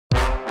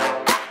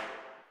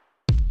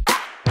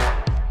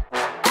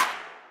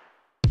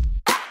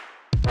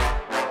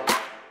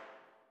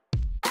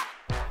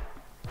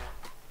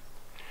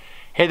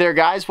Hey there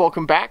guys,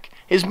 welcome back.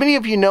 As many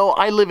of you know,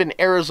 I live in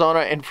Arizona,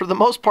 and for the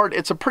most part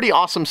it's a pretty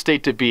awesome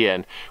state to be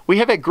in. We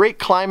have a great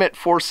climate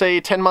for say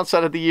 10 months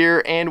out of the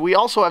year, and we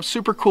also have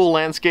super cool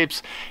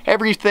landscapes.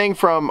 Everything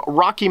from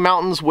rocky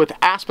mountains with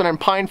aspen and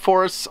pine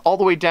forests all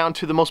the way down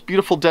to the most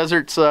beautiful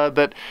deserts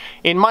that,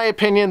 in my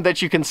opinion,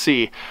 that you can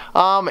see.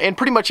 And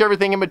pretty much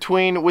everything in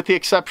between, with the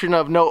exception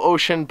of no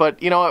ocean,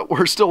 but you know what,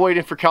 we're still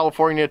waiting for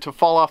California to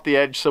fall off the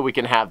edge so we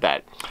can have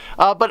that.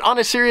 But on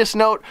a serious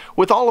note,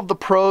 with all of the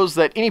pros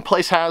that any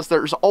place has,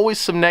 there's always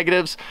some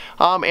negatives.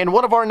 And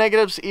one of our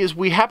negatives is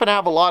we happen to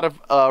have a lot of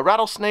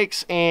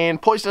rattlesnakes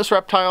and poisonous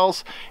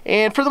reptiles,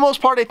 and for the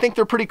most part I think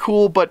they're pretty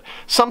cool, but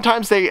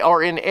sometimes they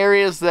are in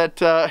areas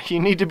that you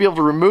need to be able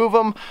to remove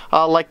them,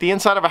 like the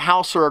inside of a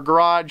house or a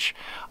garage.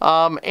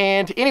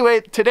 And anyway,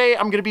 today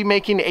I'm going to be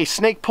making a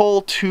snake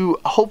pole to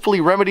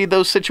hopefully remedy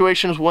those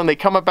situations when they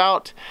come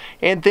about,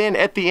 and then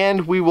at the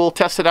end we will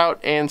test it out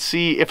and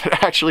see if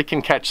it actually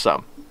can catch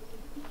some.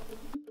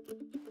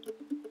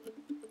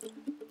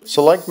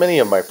 So like many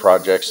of my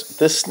projects,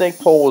 this snake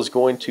pole was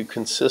going to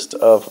consist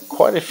of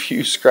quite a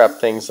few scrap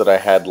things that I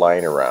had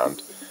lying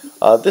around.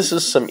 This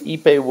is some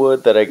ipe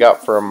wood that I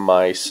got from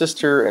my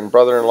sister and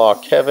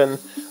brother-in-law Kevin,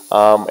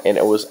 and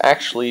it was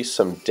actually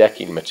some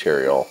decking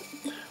material.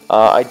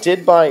 I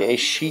did buy a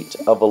sheet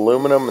of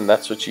aluminum, and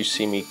that's what you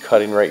see me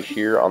cutting right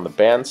here on the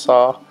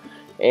bandsaw,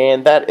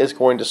 and that is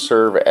going to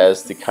serve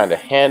as the kind of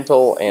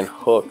handle and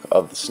hook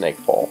of the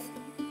snake pole.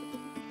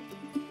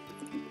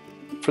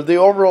 For the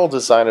overall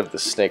design of the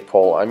snake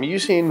pole, I'm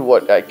using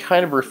what I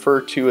kind of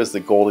refer to as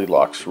the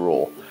Goldilocks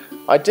rule.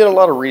 I did a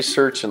lot of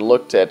research and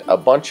looked at a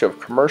bunch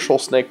of commercial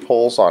snake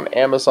poles on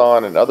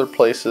Amazon and other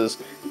places,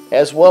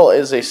 as well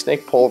as a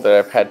snake pole that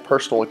I've had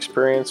personal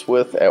experience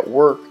with at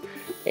work,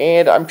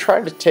 and I'm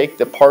trying to take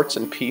the parts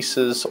and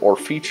pieces or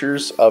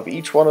features of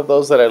each one of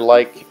those that I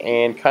like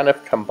and kind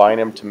of combine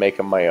them to make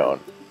them my own.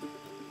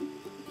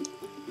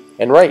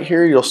 And right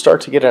here you'll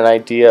start to get an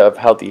idea of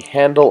how the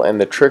handle and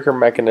the trigger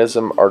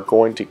mechanism are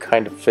going to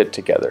kind of fit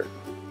together.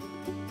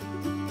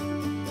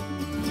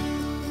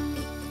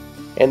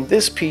 And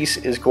this piece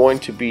is going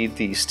to be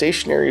the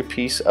stationary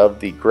piece of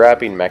the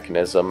grabbing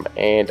mechanism,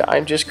 and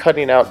I'm just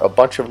cutting out a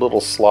bunch of little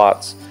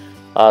slots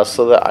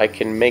so that I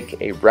can make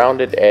a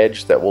rounded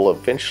edge that will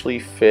eventually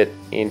fit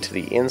into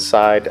the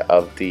inside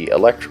of the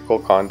electrical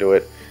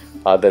conduit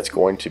that's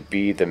going to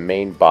be the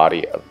main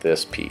body of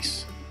this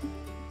piece.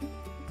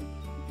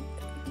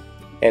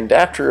 And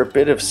after a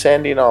bit of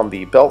sanding on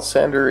the belt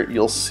sander,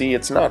 you'll see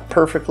it's not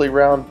perfectly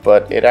round,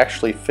 but it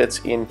actually fits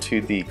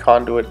into the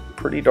conduit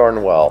pretty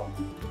darn well.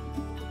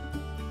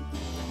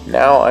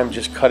 Now I'm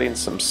just cutting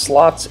some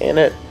slots in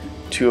it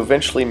to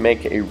eventually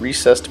make a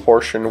recessed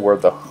portion where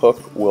the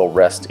hook will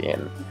rest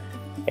in.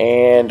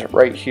 And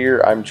right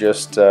here I'm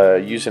just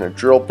using a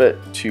drill bit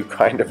to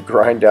kind of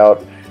grind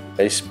out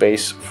a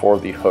space for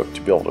the hook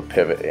to be able to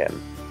pivot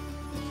in.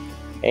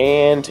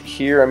 And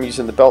here I'm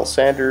using the belt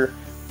sander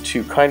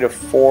to kind of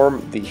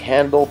form the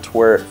handle to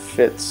where it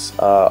fits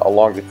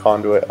along the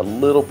conduit a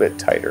little bit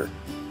tighter.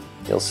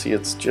 You'll see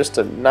it's just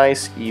a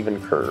nice even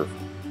curve.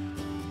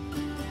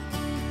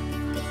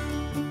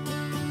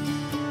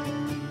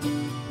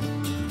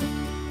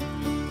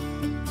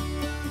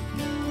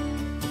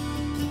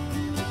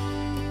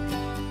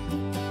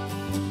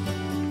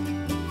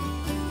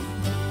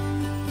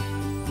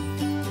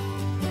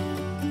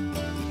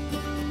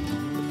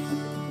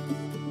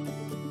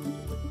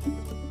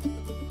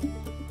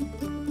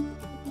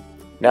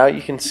 Now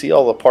you can see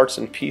all the parts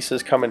and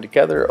pieces coming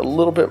together a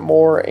little bit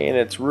more, and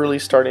it's really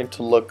starting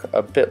to look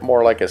a bit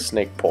more like a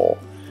snake pole.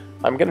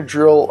 I'm going to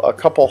drill a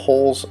couple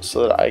holes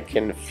so that I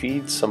can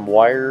feed some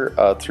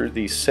wire through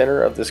the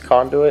center of this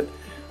conduit,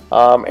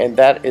 and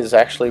that is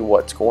actually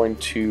what's going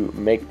to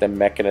make the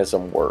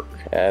mechanism work,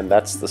 and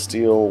that's the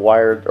steel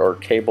wire or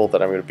cable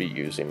that I'm going to be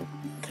using.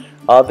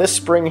 This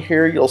spring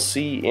here, you'll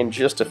see in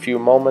just a few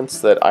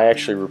moments that I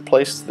actually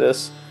replaced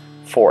this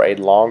for a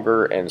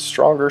longer and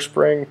stronger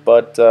spring,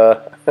 but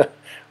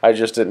I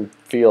just didn't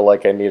feel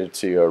like I needed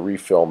to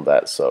refilm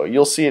that, so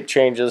you'll see it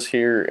changes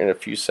here in a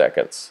few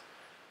seconds.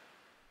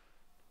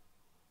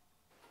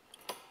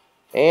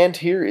 And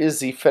here is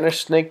the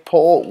finished snake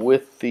pole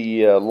with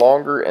the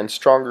longer and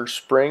stronger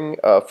spring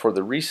for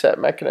the reset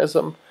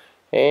mechanism,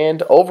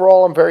 and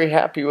overall I'm very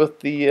happy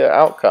with the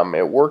outcome.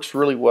 It works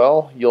really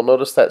well. You'll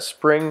notice that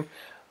spring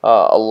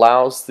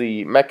allows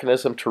the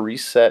mechanism to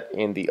reset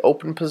in the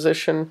open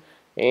position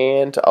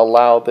and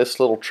allow this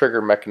little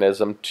trigger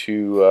mechanism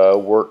to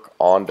work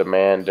on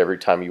demand every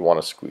time you want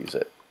to squeeze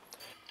it.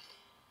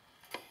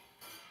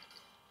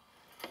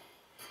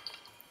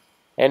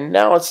 And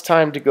now it's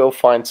time to go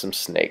find some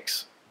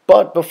snakes.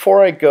 But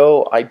before I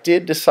go, I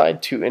did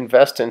decide to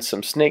invest in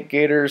some snake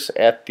gaiters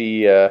at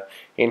the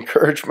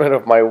encouragement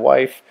of my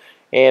wife,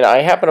 and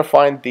I happen to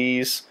find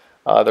these.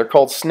 They're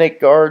called snake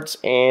guards,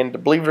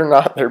 and believe it or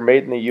not, they're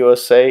made in the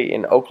USA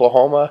in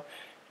Oklahoma.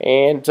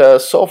 And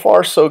so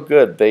far so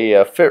good.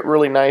 They fit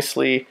really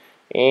nicely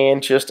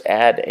and just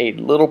add a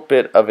little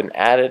bit of an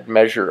added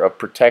measure of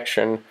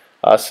protection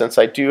since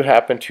I do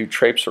happen to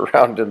traipse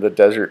around in the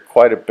desert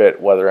quite a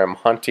bit, whether I'm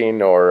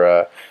hunting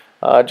or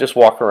just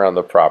walking around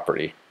the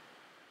property.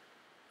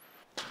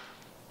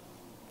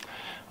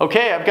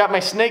 Okay, I've got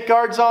my snake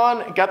guards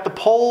on, got the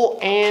pole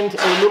and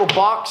a little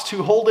box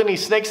to hold any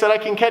snakes that I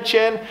can catch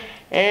in,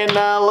 and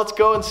let's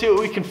go and see what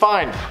we can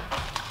find.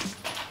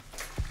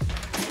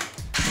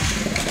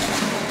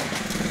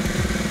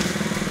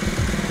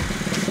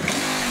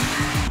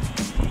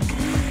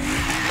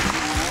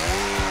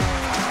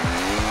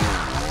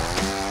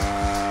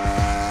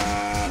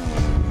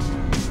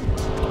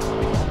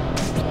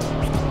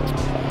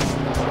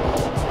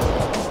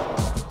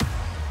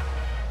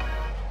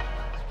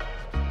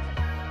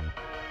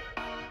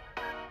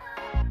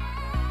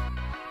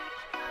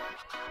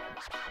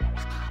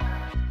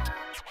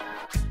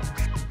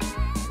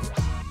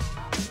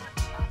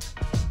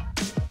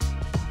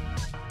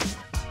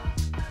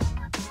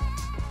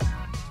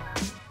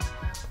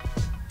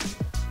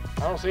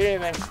 I don't see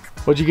anything.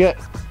 What'd you get?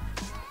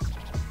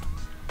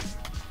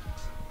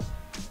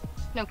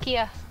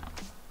 Nokia.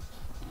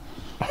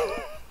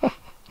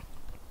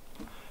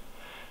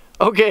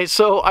 Okay,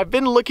 so I've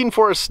been looking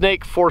for a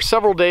snake for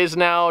several days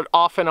now,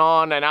 off and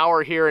on, an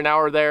hour here, an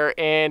hour there,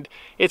 and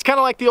it's kind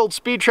of like the old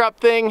speed trap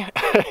thing.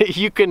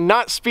 You can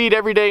not speed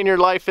every day in your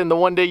life, and the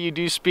one day you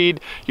do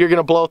speed, you're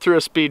gonna blow through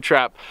a speed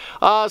trap.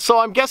 So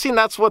I'm guessing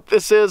that's what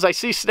this is. I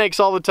see snakes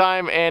all the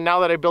time, and now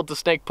that I built a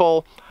snake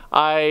pole,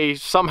 I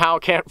somehow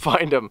can't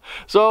find them.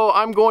 So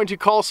I'm going to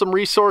call some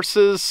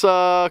resources,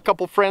 a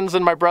couple friends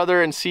and my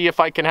brother, and see if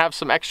I can have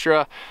some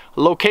extra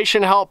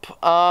location help,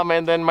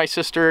 and then my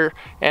sister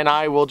and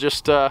I will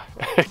just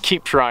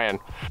keep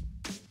trying.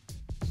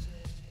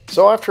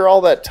 So after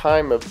all that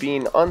time of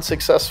being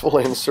unsuccessful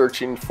in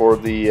searching for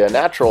the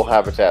natural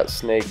habitat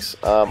snakes,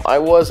 I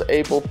was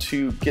able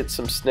to get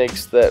some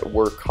snakes that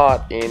were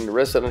caught in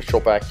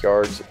residential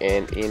backyards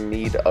and in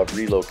need of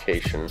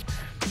relocation.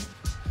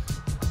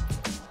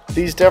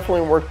 These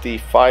definitely weren't the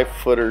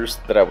 5-footers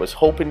that I was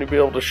hoping to be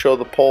able to show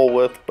the pole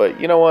with, but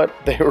you know what?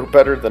 They were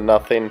better than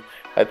nothing.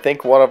 I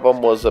think one of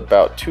them was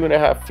about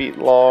 2.5 feet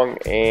long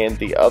and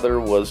the other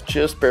was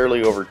just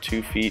barely over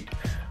 2 feet.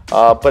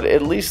 But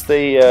at least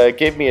they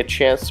gave me a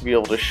chance to be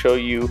able to show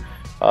you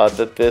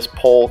that this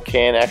pole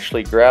can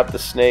actually grab the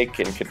snake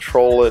and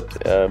control it,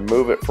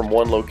 move it from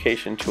one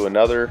location to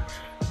another,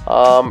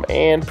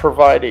 and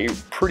provide a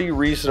pretty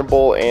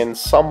reasonable and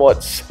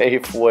somewhat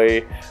safe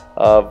way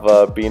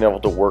of being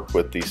able to work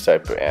with these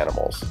type of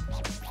animals.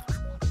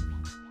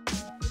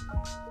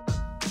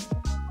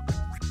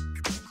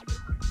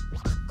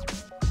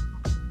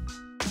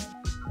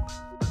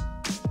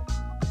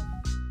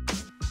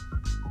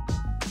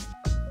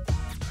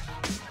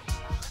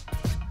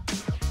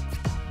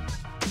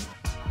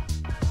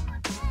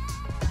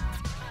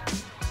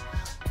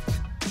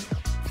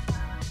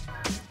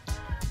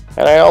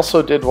 And I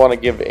also did want to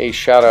give a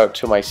shout out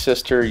to my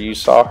sister. You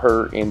saw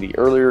her in the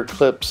earlier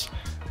clips.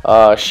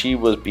 She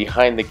was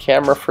behind the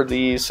camera for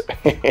these,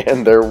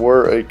 and there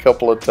were a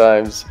couple of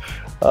times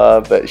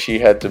that she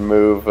had to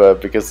move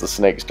because the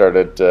snake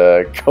started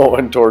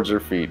going towards her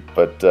feet.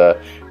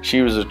 But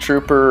she was a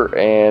trooper,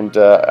 and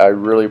I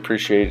really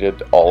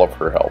appreciated all of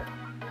her help.